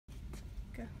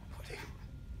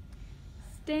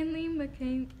Stanley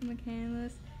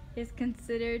mccandles is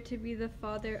considered to be the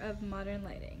father of modern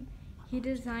lighting. He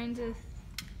designed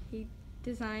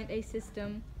a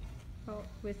system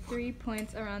with 3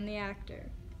 points around the actor.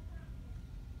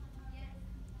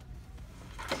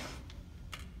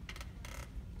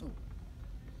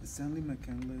 The Stanley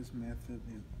mccandles method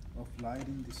of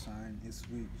lighting design is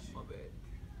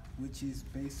which is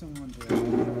based on the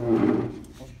idea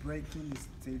of breaking the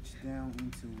stage down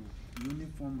into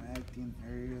uniform acting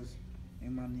areas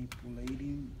and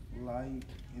manipulating light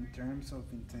in terms of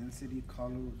intensity,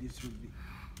 color,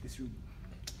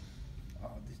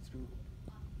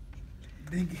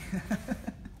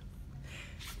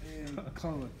 and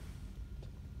color.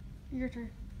 Your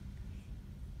turn.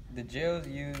 The gels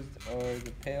used are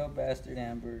the pale bastard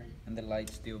amber and the light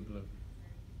steel blue.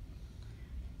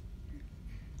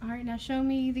 All right, now show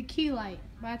me the key light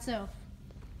by itself.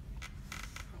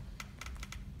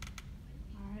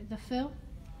 All right, the fill.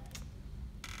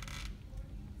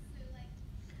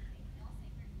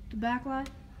 The backlight.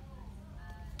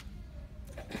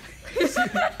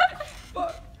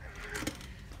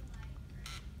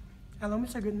 Hello,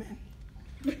 Mr. Goodman.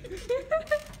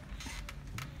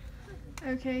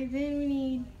 Okay, then we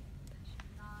need.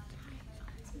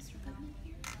 He's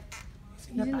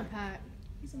in the pack.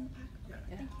 He's in the pack.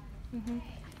 Yeah.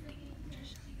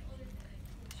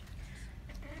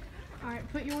 All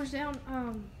right, put yours down.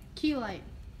 Key light.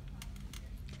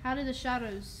 How do the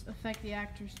shadows affect the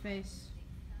actor's face?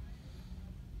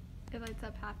 It lights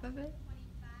up half of it.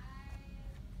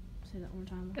 Say that one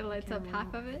time. It lights up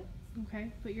half of it.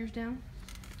 Okay, put yours down.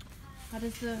 How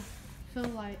does the fill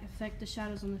light affect the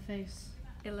shadows on the face?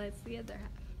 It lights the other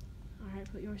half. All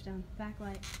right, put yours down.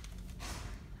 Backlight.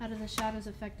 How do the shadows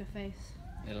affect the face?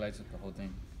 It lights up the whole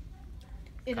thing.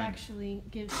 It actually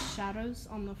gives shadows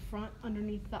on the front,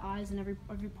 underneath the eyes, and every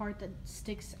part that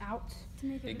sticks out.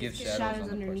 It gives shadows on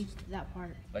the underneath parts, that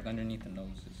part. like underneath the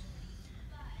noses.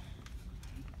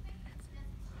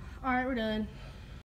 All right, we're done.